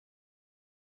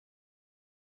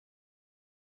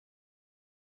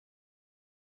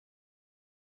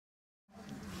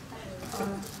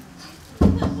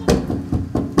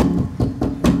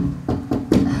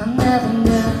never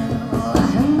knew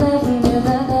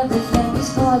that everything was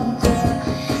falling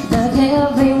through. That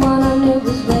everyone I knew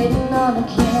was waiting on a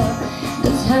cue to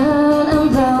turn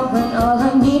and round when all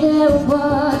I needed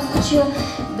was the truth.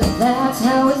 But that's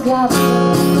how it's got to be.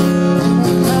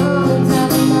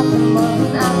 Nothing more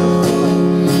than I could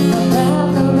feel. I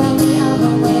wrapped around me, I've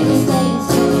been waiting, staying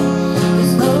still. You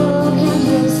spoke and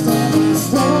you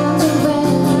standing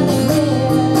where it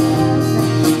lives.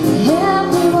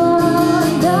 Everyone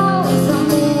knows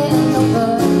I'm in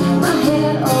over my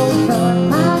head, over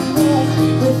my head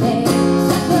with things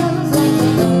that feels like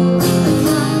it goes the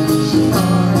time. She's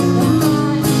on your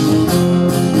mind, she's on.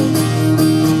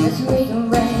 Let's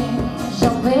rearrange. I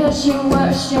wish you were a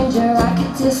stranger, I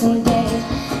could disengage.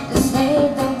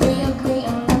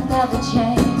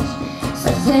 Change. So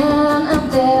then I'm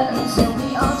there until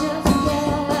we all just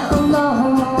get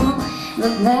along.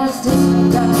 But let's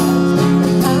disregard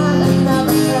the find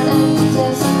another friend and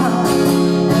discard.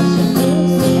 As you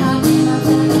lose the option of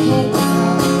dedicating my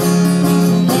heart.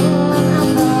 So then I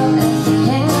love as you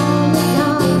can get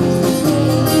on the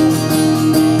sweet.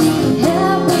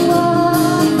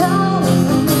 Everyone knows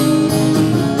I'm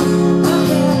leaving my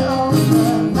head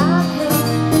over my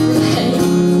head with hate.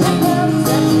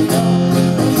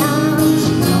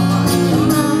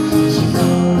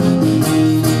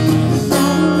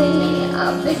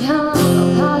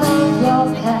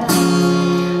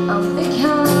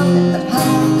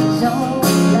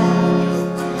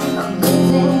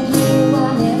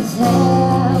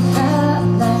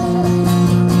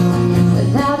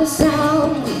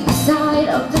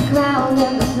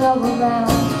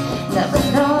 Never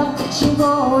thought that you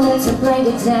wanted to break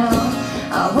it down.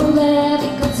 I won't let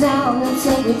it go down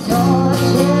until we torch